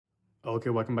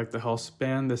Okay, welcome back to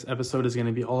HealthSpan. This episode is going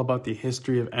to be all about the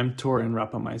history of mTOR and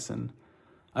rapamycin.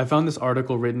 I found this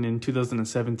article written in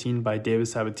 2017 by David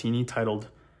Sabatini titled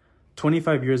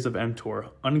 25 Years of mTOR,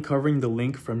 Uncovering the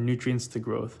Link from Nutrients to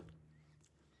Growth.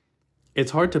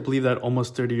 It's hard to believe that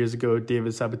almost 30 years ago,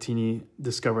 David Sabatini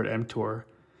discovered mTOR.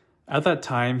 At that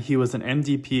time, he was an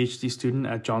MD PhD student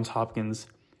at Johns Hopkins,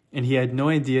 and he had no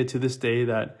idea to this day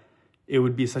that it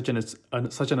would be such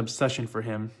an obsession for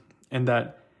him, and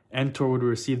that mTOR would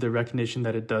receive the recognition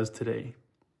that it does today.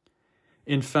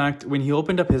 In fact, when he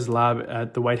opened up his lab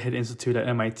at the Whitehead Institute at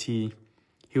MIT,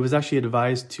 he was actually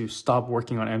advised to stop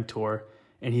working on mTOR,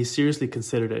 and he seriously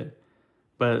considered it.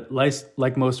 But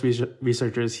like most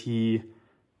researchers, he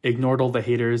ignored all the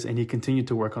haters and he continued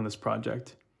to work on this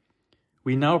project.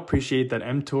 We now appreciate that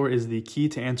mTOR is the key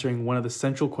to answering one of the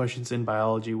central questions in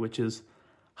biology, which is,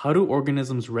 how do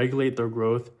organisms regulate their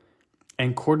growth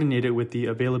and coordinate it with the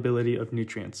availability of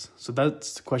nutrients? So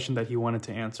that's the question that he wanted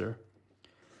to answer.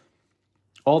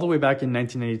 All the way back in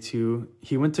 1992,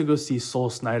 he went to go see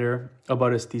Sol Snyder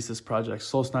about his thesis project.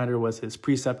 Sol Snyder was his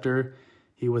preceptor,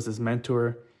 he was his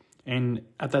mentor, and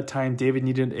at that time, David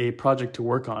needed a project to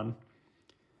work on.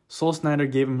 Sol Snyder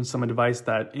gave him some advice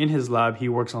that in his lab, he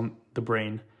works on the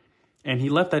brain. And he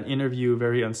left that interview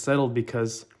very unsettled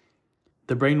because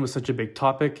the brain was such a big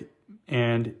topic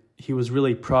and he was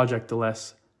really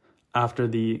project-less after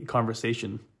the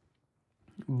conversation.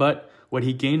 But what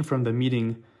he gained from the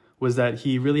meeting was that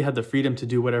he really had the freedom to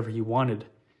do whatever he wanted.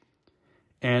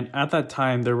 And at that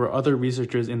time, there were other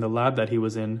researchers in the lab that he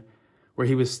was in where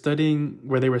they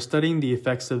were studying the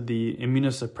effects of the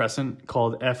immunosuppressant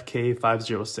called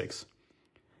FK506.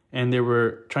 And they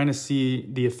were trying to see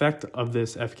the effect of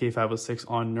this FK506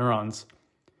 on neurons.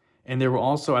 And they were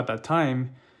also at that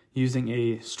time using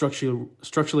a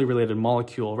structurally related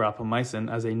molecule,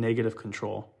 rapamycin, as a negative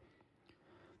control.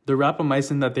 The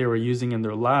rapamycin that they were using in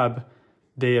their lab,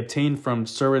 they obtained from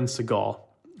Surin Segal.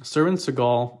 Surin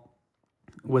Segal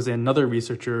was another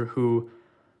researcher who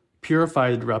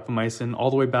purified rapamycin all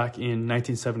the way back in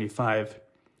 1975,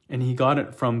 and he got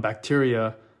it from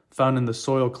bacteria found in the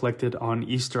soil collected on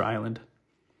Easter Island.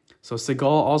 So Segal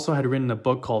also had written a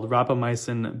book called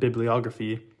Rapamycin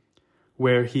Bibliography,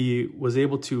 where he was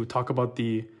able to talk about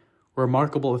the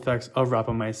remarkable effects of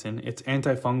rapamycin, its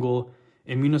antifungal,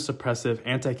 immunosuppressive,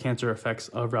 anti-cancer effects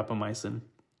of rapamycin.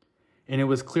 And it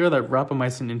was clear that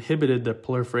rapamycin inhibited the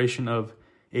proliferation of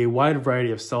a wide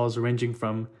variety of cells ranging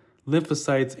from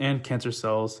lymphocytes and cancer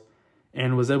cells,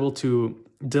 and was able to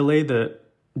delay the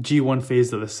G1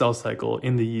 phase of the cell cycle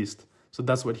in the yeast. So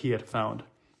that's what he had found.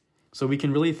 So we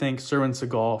can really thank Surin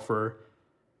Segal for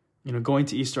going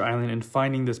to Easter Island and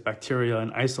finding this bacteria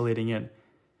and isolating it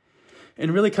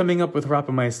and really coming up with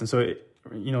rapamycin. So,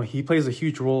 he plays a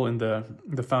huge role in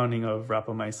the founding of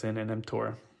rapamycin and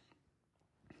mTOR.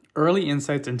 Early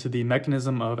insights into the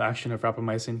mechanism of action of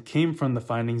rapamycin came from the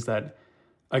findings that,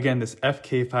 again, this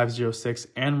FK506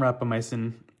 and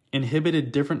rapamycin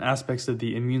inhibited different aspects of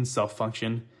the immune cell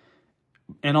function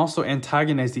and also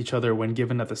antagonized each other when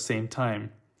given at the same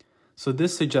time. So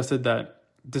this suggested that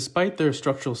despite their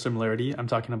structural similarity, I'm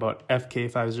talking about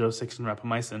FK506 and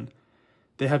rapamycin,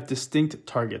 they have distinct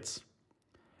targets.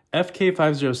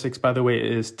 FK506, by the way,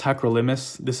 is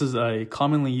tacrolimus. This is a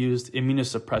commonly used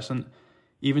immunosuppressant.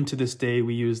 Even to this day,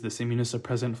 we use this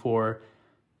immunosuppressant for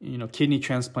kidney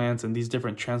transplants and these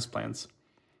different transplants.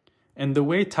 And the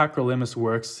way tacrolimus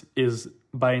works is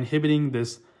by inhibiting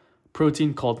this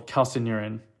protein called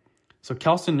calcineurin. So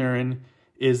calcineurin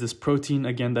is this protein,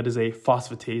 again, that is a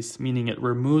phosphatase, meaning it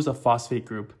removes a phosphate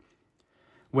group.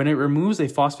 When it removes a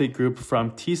phosphate group from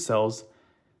T cells,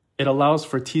 it allows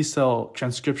for T cell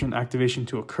transcription activation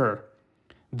to occur.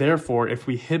 Therefore, if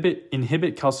we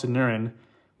inhibit calcineurin,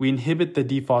 we inhibit the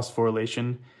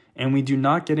dephosphorylation, and we do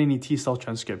not get any T cell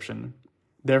transcription.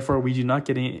 Therefore, we do not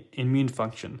get any immune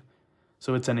function.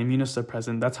 So it's an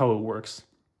immunosuppressant. That's how it works.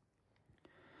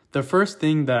 The first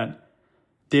thing that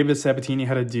David Sabatini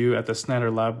had to do at the Snyder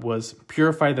lab was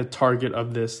purify the target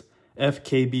of this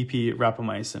FKBP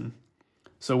rapamycin.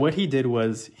 So what he did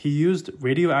was he used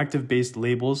radioactive-based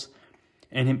labels,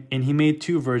 and he made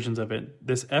two versions of it,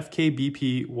 this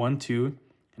FKBP12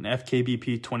 and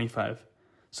FKBP25.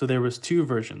 So there was two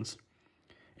versions.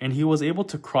 And he was able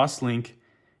to cross-link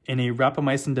in a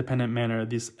rapamycin-dependent manner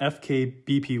this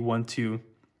FKBP12,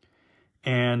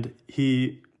 and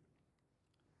he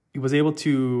was able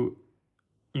to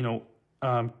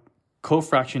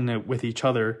co-fraction it with each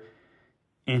other,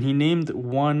 and he named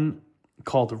one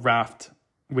called RAFT,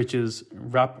 which is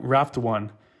RAFT1,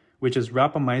 which is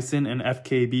rapamycin and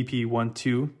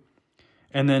FKBP12,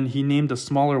 and then he named a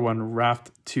smaller one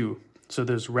RAFT2. So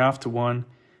there's Raft1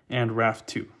 and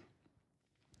Raft2.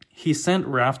 He sent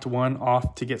Raft1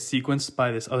 off to get sequenced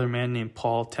by this other man named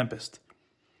Paul Tempest.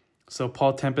 So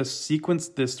Paul Tempest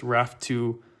sequenced this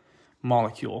Raft2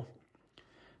 molecule.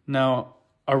 Now,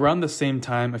 around the same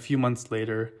time, a few months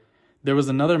later, there was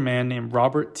another man named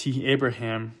Robert T.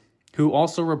 Abraham who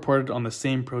also reported on the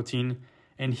same protein,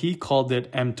 and he called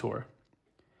it mTOR.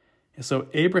 So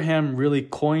Abraham really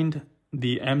coined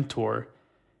the mTOR,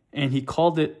 and he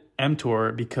called it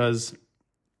mTOR because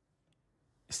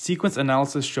sequence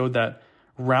analysis showed that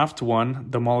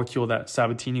Raft1, the molecule that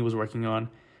Sabatini was working on,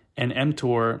 and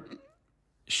mTOR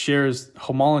shares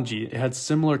homology. It had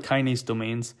similar kinase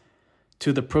domains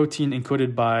to the protein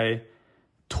encoded by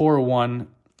TOR1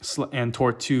 and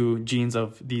TOR2 genes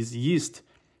of these yeast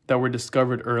that were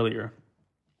discovered earlier.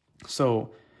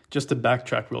 So just to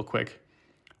backtrack real quick,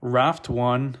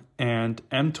 Raft1 and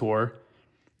mTOR,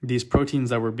 these proteins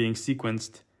that were being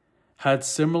sequenced, had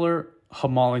similar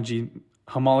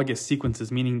homologous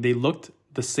sequences, meaning they looked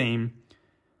the same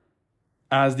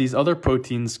as these other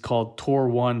proteins called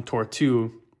TOR1,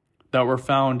 TOR2 that were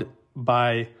found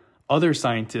by other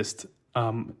scientists.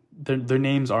 Their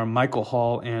names are Michael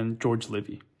Hall and George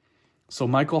Livy. So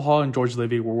Michael Hall and George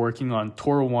Livy were working on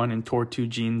TOR1 and TOR2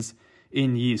 genes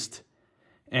in yeast.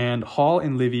 And Hall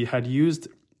and Livy had used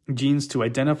genes to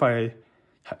identify,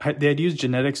 they had used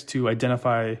genetics to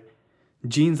identify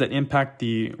genes that impact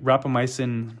the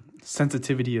rapamycin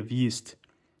sensitivity of yeast.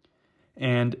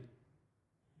 And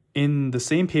in the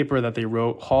same paper that they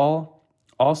wrote, Hall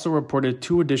also reported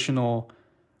 2 additional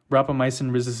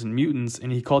rapamycin-resistant mutants,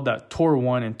 and he called that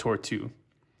TOR1 and TOR2.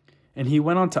 And he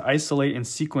went on to isolate and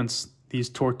sequence these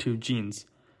TOR2 genes.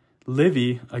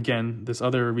 Livy, again, this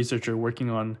other researcher working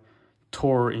on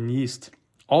TOR in yeast,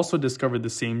 also discovered the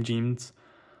same genes,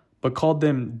 but called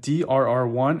them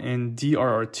DRR1 and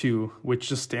DRR2, which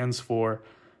just stands for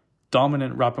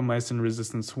dominant rapamycin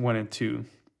resistance 1 and 2.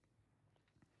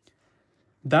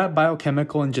 That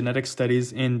biochemical and genetic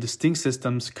studies in distinct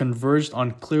systems converged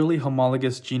on clearly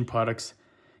homologous gene products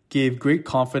gave great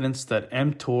confidence that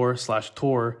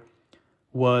mTOR/TOR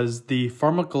was the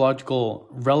pharmacological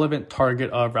relevant target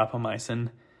of rapamycin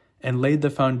and laid the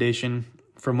foundation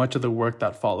for much of the work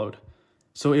that followed.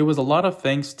 So it was a lot of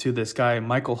thanks to this guy,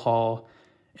 Michael Hall,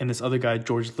 and this other guy,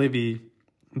 George Livy,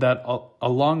 that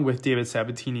along with David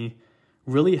Sabatini,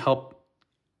 really helped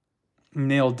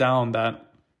nail down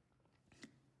that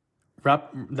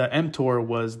mTOR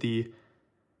was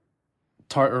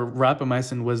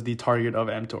rapamycin was the target of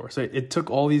mTOR. So it took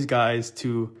all these guys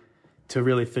to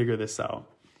really figure this out.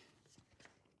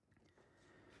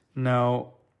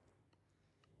 Now,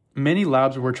 many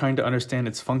labs were trying to understand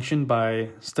its function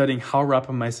by studying how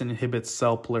rapamycin inhibits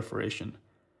cell proliferation.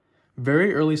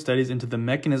 Very early studies into the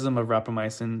mechanism of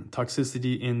rapamycin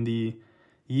toxicity in the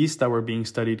yeast that were being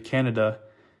studied, Candida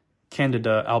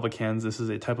albicans, this is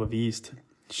a type of yeast,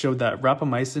 showed that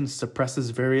rapamycin suppresses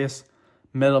various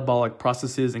metabolic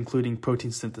processes, including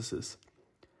protein synthesis.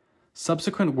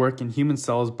 Subsequent work in human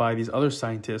cells by these other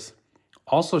scientists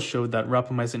also showed that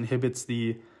rapamycin inhibits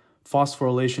the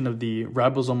phosphorylation of the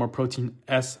ribosomal protein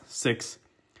S6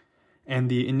 and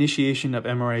the initiation of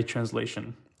mRNA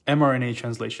translation,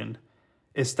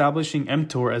 establishing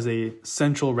mTOR as a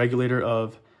central regulator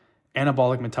of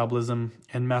anabolic metabolism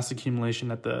and mass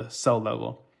accumulation at the cell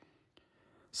level.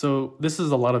 So this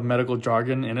is a lot of medical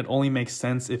jargon, and it only makes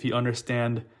sense if you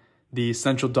understand the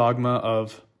central dogma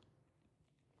of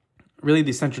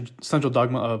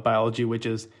biology, which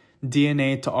is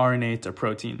DNA to RNA to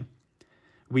protein.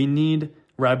 We need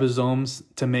ribosomes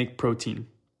to make protein.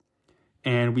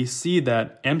 And we see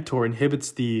that mTOR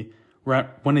inhibits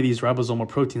one of these ribosomal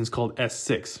proteins called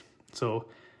S6. So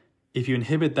if you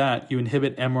inhibit that, you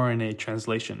inhibit mRNA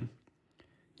translation.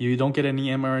 You don't get any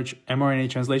mRNA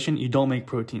translation, you don't make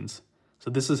proteins. So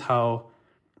this is how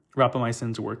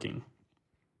rapamycin is working.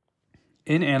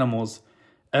 In animals,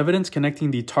 evidence connecting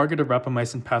the target of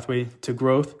rapamycin pathway to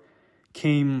growth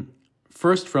came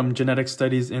first from genetic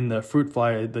studies in the fruit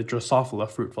fly, the Drosophila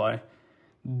fruit fly.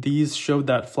 These showed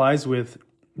that flies with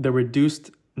the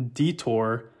reduced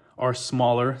dTOR are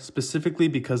smaller, specifically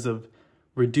because of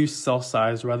reduced cell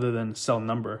size rather than cell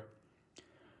number.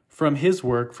 From his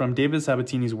work, from David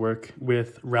Sabatini's work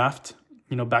with Raft,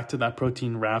 back to that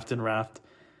protein Raft and Raft1,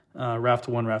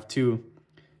 Raft2,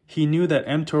 he knew that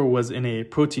mTOR was in a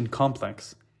protein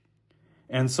complex.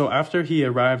 And so after he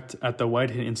arrived at the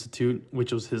Whitehead Institute,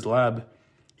 which was his lab,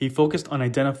 he focused on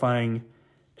identifying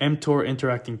mTOR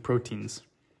interacting proteins.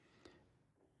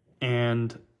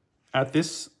 And at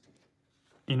this,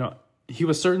 he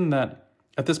was certain that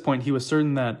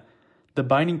the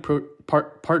binding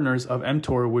partners of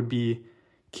mTOR would be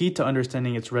key to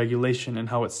understanding its regulation and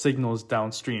how it signals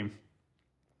downstream.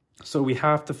 So we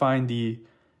have to find the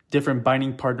different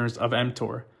binding partners of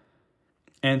mTOR.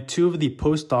 And two of the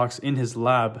postdocs in his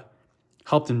lab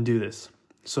helped him do this.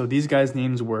 So these guys'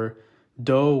 names were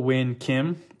Do Win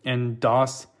Kim and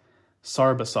Das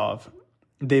Sarbasov.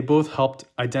 They both helped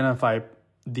identify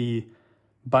the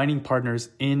binding partners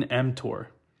in mTOR.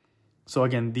 So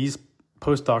again, these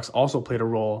postdocs also played a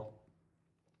role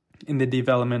in the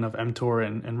development of mTOR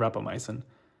and rapamycin.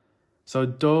 So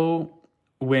Do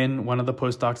Win, one of the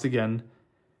postdocs again,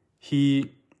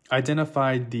 he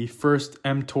identified the first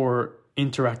mTOR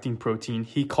interacting protein.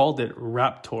 He called it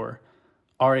RAPTOR,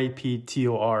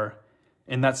 RAPTOR,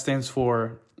 and that stands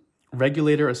for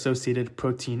Regulator Associated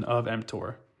Protein of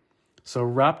mTOR. So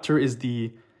RAPTOR is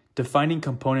the defining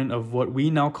component of what we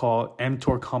now call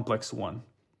mTOR complex 1.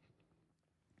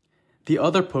 The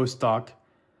other postdoc,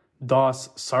 Das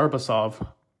Sarbasov,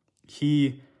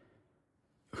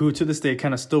 who to this day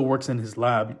kind of still works in his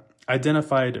lab,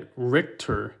 identified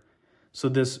Richter. So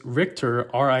this Richter,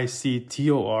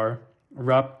 RICTOR,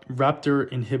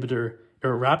 raptor inhibitor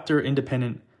or raptor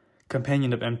independent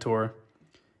companion of mTOR,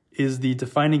 is the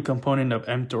defining component of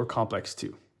mTOR complex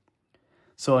 2.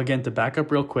 So again, to back up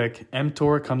real quick,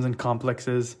 mTOR comes in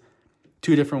complexes,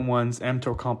 two different ones,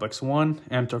 mTOR complex 1,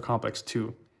 mTOR complex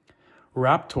 2.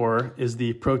 RAPTOR is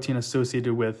the protein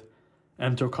associated with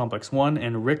mTOR complex 1,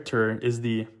 and Richter is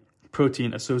the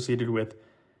protein associated with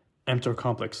mTOR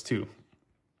complex 2.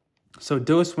 So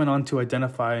Dos went on to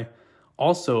identify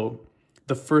also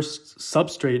the first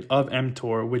substrate of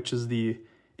mTOR, which is the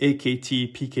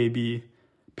AKT-PKB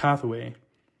pathway.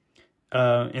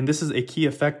 And this is a key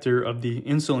effector of the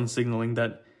insulin signaling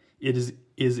that it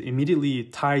is immediately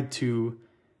tied to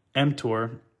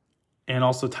mTOR and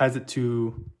also ties it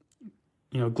to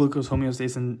glucose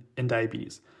homeostasis and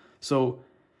diabetes. So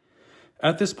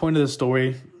at this point of the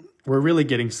story, we're really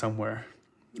getting somewhere.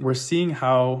 We're seeing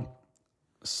how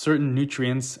certain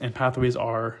nutrients and pathways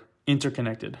are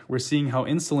interconnected. We're seeing how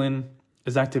insulin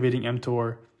is activating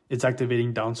mTOR, it's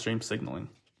activating downstream signaling.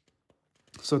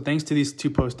 So thanks to these two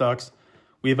postdocs,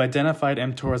 we've identified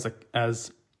mTOR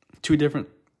as two different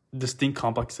distinct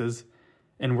complexes,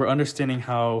 and we're understanding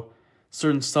how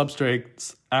certain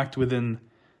substrates act within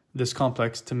this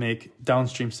complex to make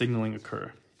downstream signaling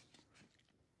occur.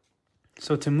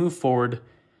 So to move forward,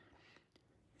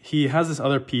 he has this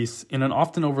other piece in an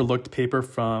often overlooked paper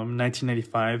from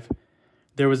 1995.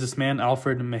 There was this man,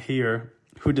 Alfred Meyer,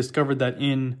 who discovered that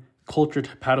in cultured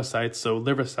hepatocytes, so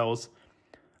liver cells,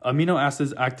 amino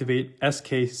acids activate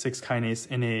SK6 kinase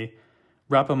in a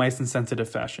rapamycin-sensitive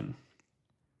fashion.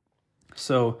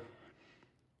 So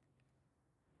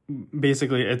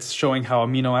basically, it's showing how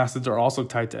amino acids are also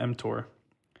tied to mTOR.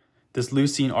 This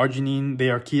leucine, arginine, they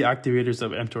are key activators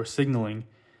of mTOR signaling,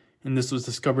 and this was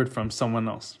discovered from someone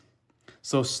else.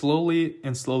 So slowly,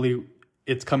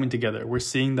 it's coming together. We're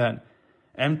seeing that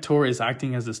mTOR is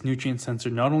acting as this nutrient sensor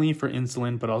not only for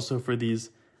insulin, but also for these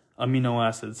amino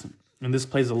acids, and this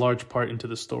plays a large part into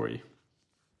the story.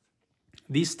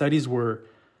 These studies were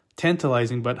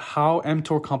tantalizing, but how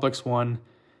mTOR complex 1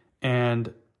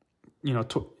 and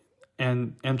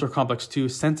mTOR complex 2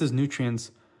 senses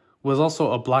nutrients was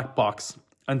also a black box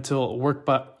until work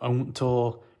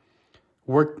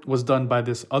was done by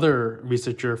this other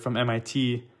researcher from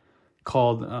MIT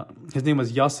called, his name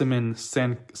was Yasemin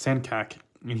Sankak,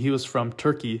 and he was from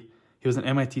Turkey. He was an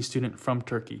MIT student from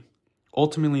Turkey.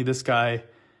 Ultimately, this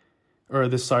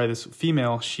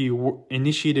female, she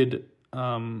initiated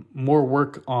more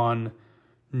work on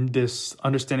this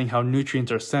understanding how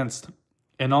nutrients are sensed,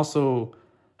 and also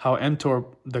how mTOR,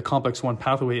 the complex 1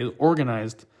 pathway, is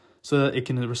organized so that it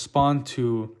can respond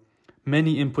to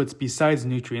many inputs besides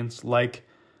nutrients like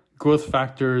growth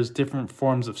factors, different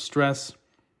forms of stress.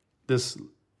 This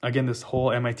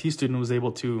whole MIT student was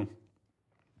able to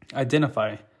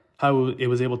identify how it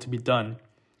was able to be done.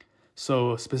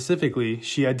 So specifically,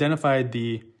 she identified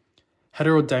the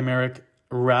heterodimeric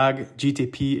RAG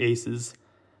GTP aces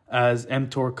as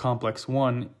mTOR complex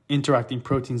 1 interacting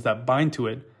proteins that bind to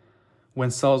it when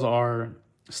cells are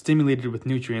stimulated with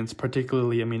nutrients,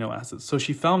 particularly amino acids. So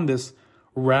she found this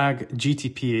RAG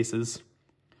GTPases.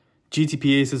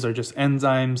 GTPases are just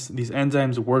enzymes. These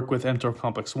enzymes work with mTOR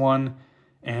complex 1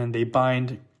 and they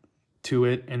bind to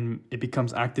it, and it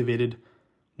becomes activated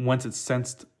once it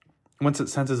senses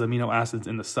amino acids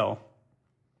in the cell.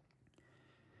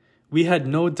 We had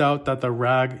no doubt that the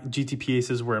RAG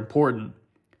GTPases were important,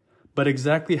 but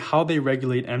exactly how they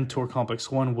regulate mTOR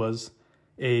complex 1 was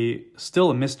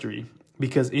still a mystery,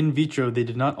 because in vitro they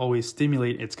did not always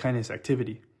stimulate its kinase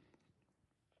activity.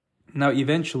 Now,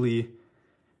 eventually,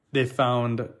 they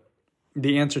found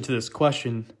the answer to this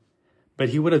question, but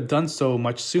he would have done so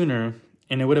much sooner,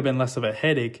 and it would have been less of a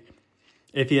headache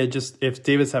if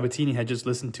David Sabatini had just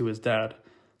listened to his dad.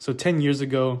 So 10 years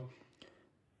ago,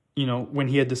 when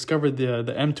he had discovered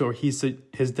the mTOR,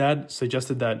 his dad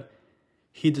suggested that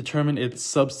he determine its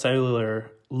subcellular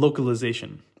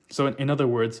localization. So in other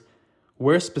words,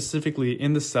 where specifically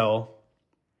in the cell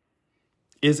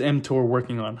is mTOR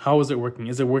working on? How is it working?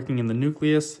 Is it working in the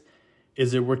nucleus?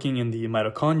 Is it working in the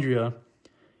mitochondria?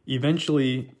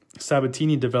 Eventually,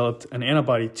 Sabatini developed an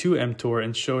antibody to mTOR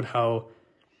and showed how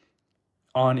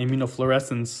on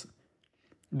immunofluorescence,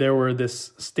 there were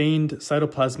this stained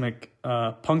cytoplasmic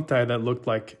puncti that looked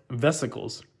like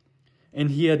vesicles.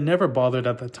 And he had never bothered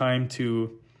at the time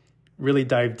to really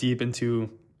dive deep into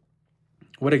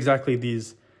what exactly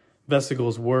these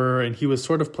vesicles were, and he was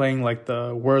sort of playing like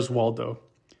the Where's Waldo.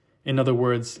 In other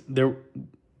words, there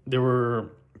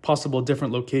were possible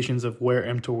different locations of where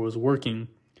mTOR was working.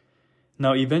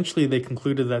 Now, eventually they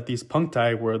concluded that these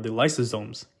puncti were the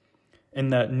lysosomes,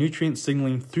 and that nutrient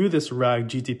signaling through this RAG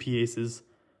GTPases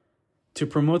to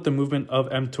promote the movement of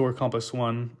mTOR complex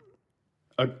 1,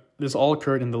 this all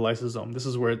occurred in the lysosome. This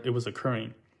is where it was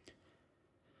occurring.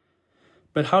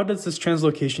 But how does this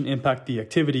translocation impact the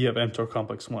activity of mTOR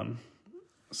complex 1?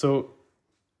 So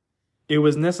it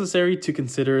was necessary to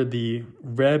consider the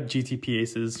Reb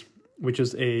GTPases, which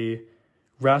is a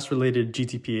RAS-related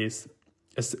GTPase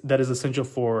that is essential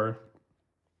for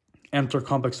mTOR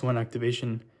complex 1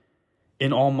 activation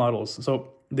in all models.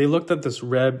 So they looked at this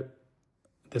RHEB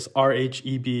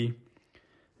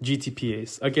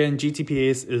GTPase. Again,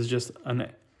 GTPase is just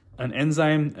an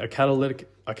enzyme, a catalytic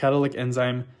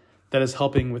enzyme that is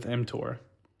helping with mTOR.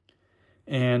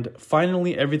 And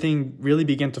finally, everything really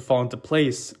began to fall into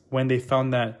place when they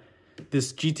found that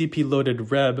this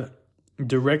GTP-loaded Reb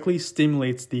directly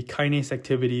stimulates the kinase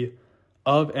activity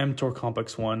of mTOR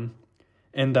complex 1,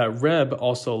 and that Reb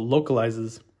also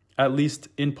localizes, at least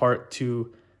in part,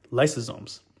 to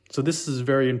lysosomes. So this is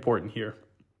very important here.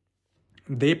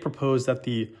 They proposed that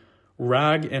the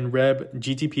RAG and Reb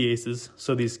GTPases,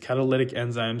 so these catalytic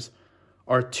enzymes,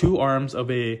 are two arms of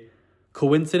a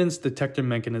coincidence detector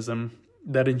mechanism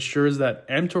that ensures that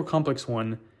mTOR complex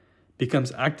 1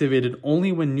 becomes activated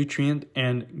only when nutrient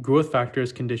and growth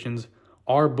factors conditions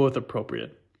are both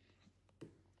appropriate.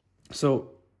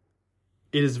 So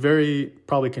it is very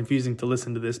probably confusing to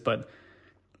listen to this, but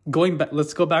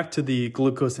let's go back to the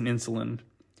glucose and insulin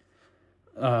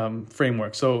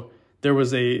framework. So there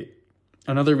was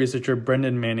another researcher,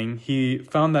 Brendan Manning. He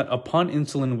found that upon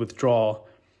insulin withdrawal,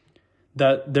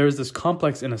 that there's this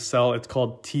complex in a cell. It's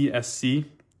called TSC.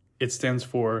 It stands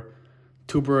for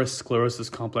tuberous sclerosis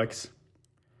complex.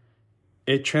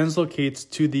 It translocates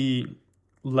to the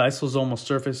lysosomal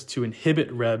surface to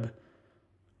inhibit Reb.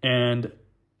 And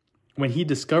when he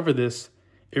discovered this,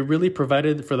 it really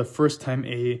provided for the first time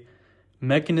a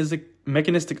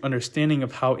mechanistic understanding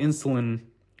of how insulin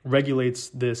regulates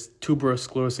this tuberous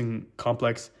sclerosing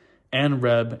complex and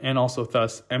Reb, and also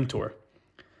thus mTOR.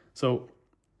 So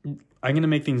I'm going to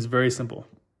make things very simple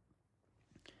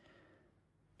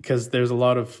because there's a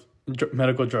lot of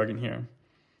medical jargon here.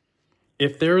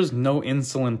 If there is no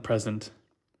insulin present,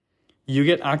 you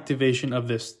get activation of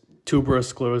this tuberous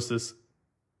sclerosis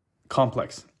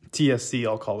complex, TSC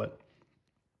I'll call it.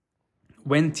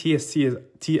 When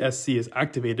TSC is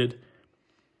activated,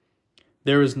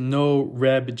 there is no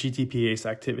Reb GTPase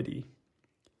activity.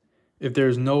 If there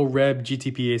is no Reb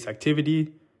GTPase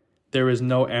activity, there is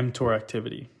no mTOR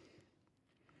activity.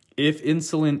 If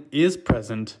insulin is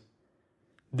present,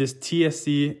 this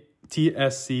TSC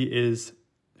is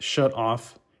shut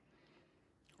off,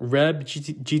 Reb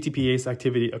GTPase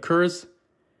activity occurs,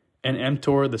 and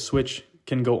mTOR, the switch,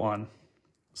 can go on.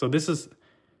 So this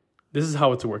is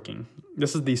how it's working.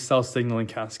 This is the cell signaling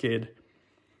cascade.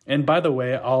 And by the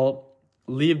way, I'll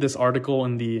leave this article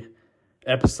in the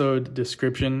episode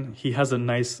description. He has a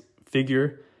nice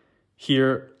figure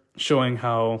here showing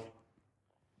how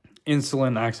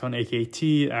insulin acts on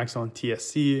AKT, acts on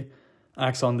TSC,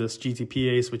 acts on this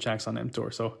GTPase, which acts on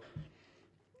mTOR. So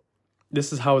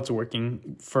this is how it's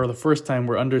working. For the first time,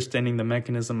 we're understanding the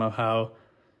mechanism of how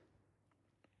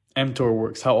mTOR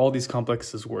works, how all these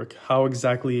complexes work, how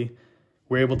exactly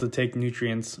we're able to take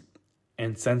nutrients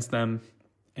and sense them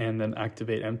and then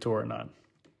activate mTOR or not.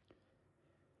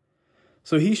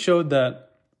 So he showed that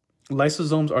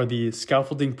lysosomes are the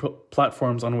scaffolding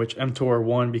platforms on which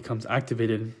mTOR1 becomes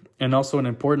activated, and also an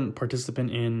important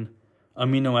participant in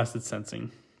amino acid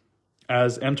sensing,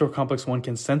 as mTOR complex 1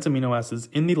 can sense amino acids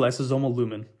in the lysosomal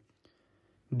lumen.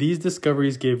 These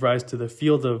discoveries gave rise to the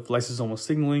field of lysosomal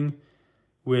signaling,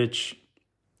 which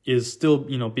is still,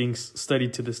 being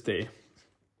studied to this day.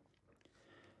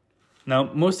 Now,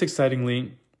 most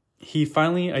excitingly, he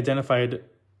finally identified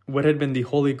what had been the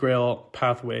holy grail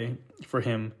pathway for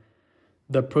him,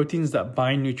 the proteins that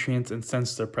bind nutrients and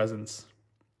sense their presence.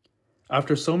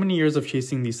 After so many years of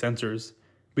chasing these sensors,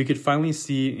 we could finally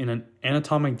see in an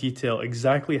anatomic detail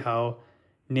exactly how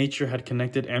nature had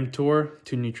connected mTOR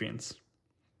to nutrients.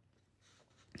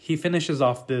 He finishes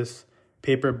off this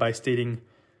paper by stating,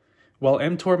 while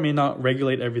mTOR may not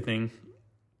regulate everything,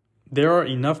 there are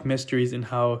enough mysteries in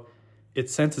how it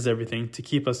senses everything to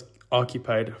keep us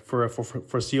occupied for a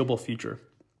foreseeable future.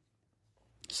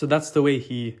 So that's the way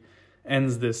he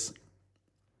ends this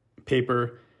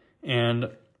paper. And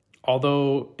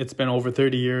although it's been over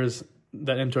 30 years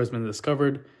that mTOR has been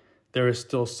discovered, there is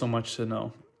still so much to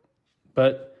know.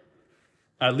 But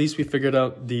at least we figured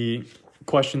out the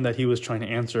question that he was trying to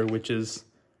answer, which is,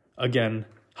 again,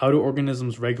 how do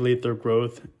organisms regulate their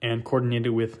growth and coordinate it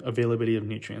with availability of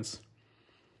nutrients?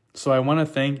 So I want to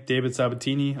thank David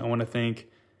Sabatini. I want to thank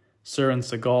Sir and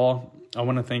Segal. I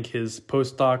want to thank his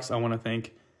postdocs. I want to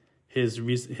thank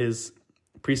his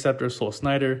preceptor, Sol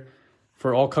Snyder,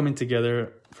 for all coming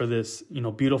together for this,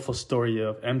 beautiful story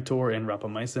of mTOR and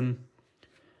rapamycin.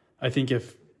 I think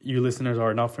if you listeners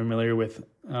are not familiar with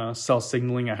cell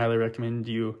signaling, I highly recommend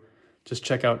you just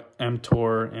check out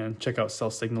mTOR and check out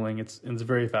cell signaling. It's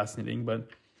very fascinating. But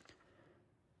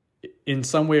in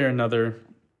some way or another,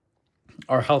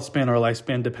 our health span, our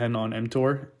lifespan depend on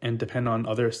mTOR and depend on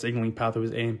other signaling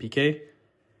pathways, AMPK.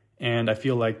 And I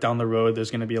feel like down the road,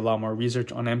 there's going to be a lot more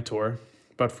research on mTOR.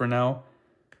 But for now,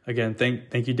 again,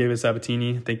 thank you, David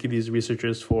Sabatini. Thank you, these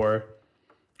researchers, for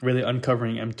really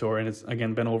uncovering mTOR. And it's,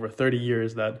 again, been over 30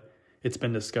 years that it's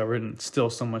been discovered and still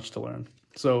so much to learn.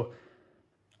 So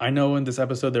I know in this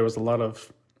episode there was a lot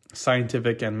of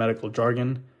scientific and medical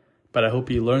jargon, but I hope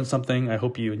you learned something. I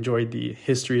hope you enjoyed the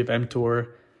history of mTOR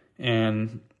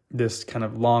and this kind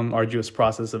of long, arduous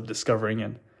process of discovering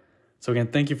it. So again,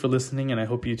 thank you for listening, and I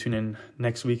hope you tune in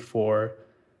next week for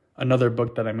another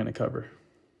book that I'm going to cover.